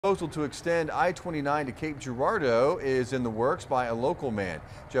Proposal to extend I-29 to Cape Girardeau is in the works by a local man.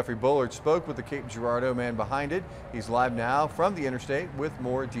 Jeffrey Bullard spoke with the Cape Girardeau man behind it. He's live now from the interstate with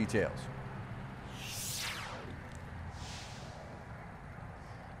more details.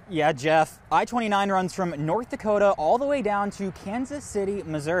 Yeah, Jeff, I-29 runs from North Dakota all the way down to Kansas City,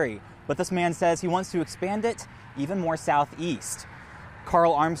 Missouri. But this man says he wants to expand it even more southeast.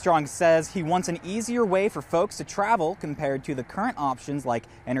 Carl Armstrong says he wants an easier way for folks to travel compared to the current options like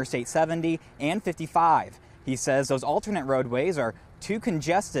Interstate 70 and 55. He says those alternate roadways are too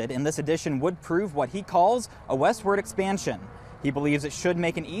congested, and this addition would prove what he calls a westward expansion. He believes it should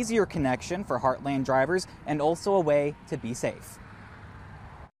make an easier connection for Heartland drivers and also a way to be safe.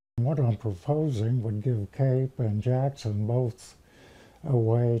 What I'm proposing would give Cape and Jackson both a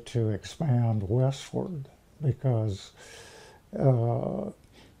way to expand westward, because you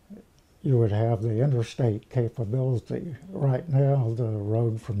would have the interstate capability. Right now, the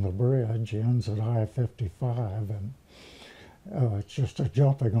road from the bridge ends at I-55, and it's just a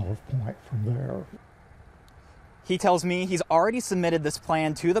jumping off point from there. He tells me he's already submitted this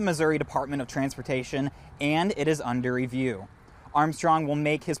plan to the Missouri Department of Transportation, and it is under review. Armstrong will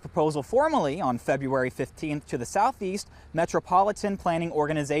make his proposal formally on February 15th to the Southeast Metropolitan Planning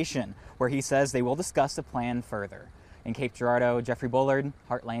Organization, where he says they will discuss the plan further. In Cape Girardeau, Jeffrey Bullard,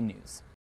 Heartland News.